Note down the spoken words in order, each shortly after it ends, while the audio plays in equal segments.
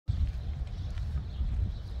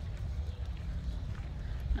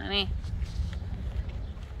honey.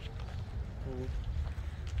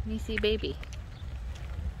 Let me see baby.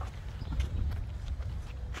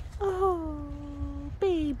 Oh,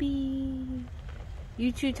 baby.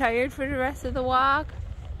 You too tired for the rest of the walk?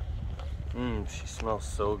 She smells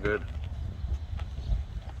so good.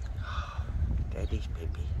 Daddy's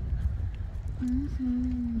baby.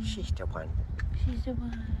 She's the one. She's the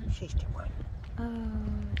one. She's the one. Oh,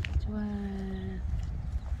 she's the one.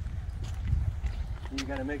 You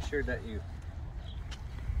gotta make sure that you...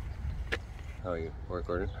 Oh, you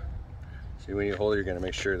recorded? See, when you hold her, you're gonna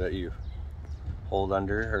make sure that you hold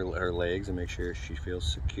under her legs and make sure she feels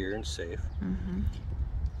secure and safe.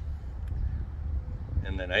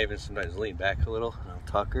 And then I even sometimes lean back a little and I'll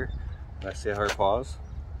tuck her. And I see her paws.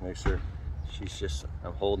 Make sure she's just,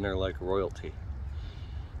 I'm holding her like royalty.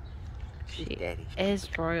 She is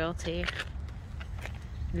royalty.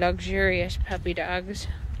 Luxurious puppy dogs.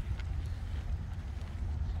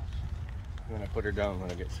 When I put her down,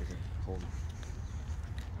 when I get sick of holding.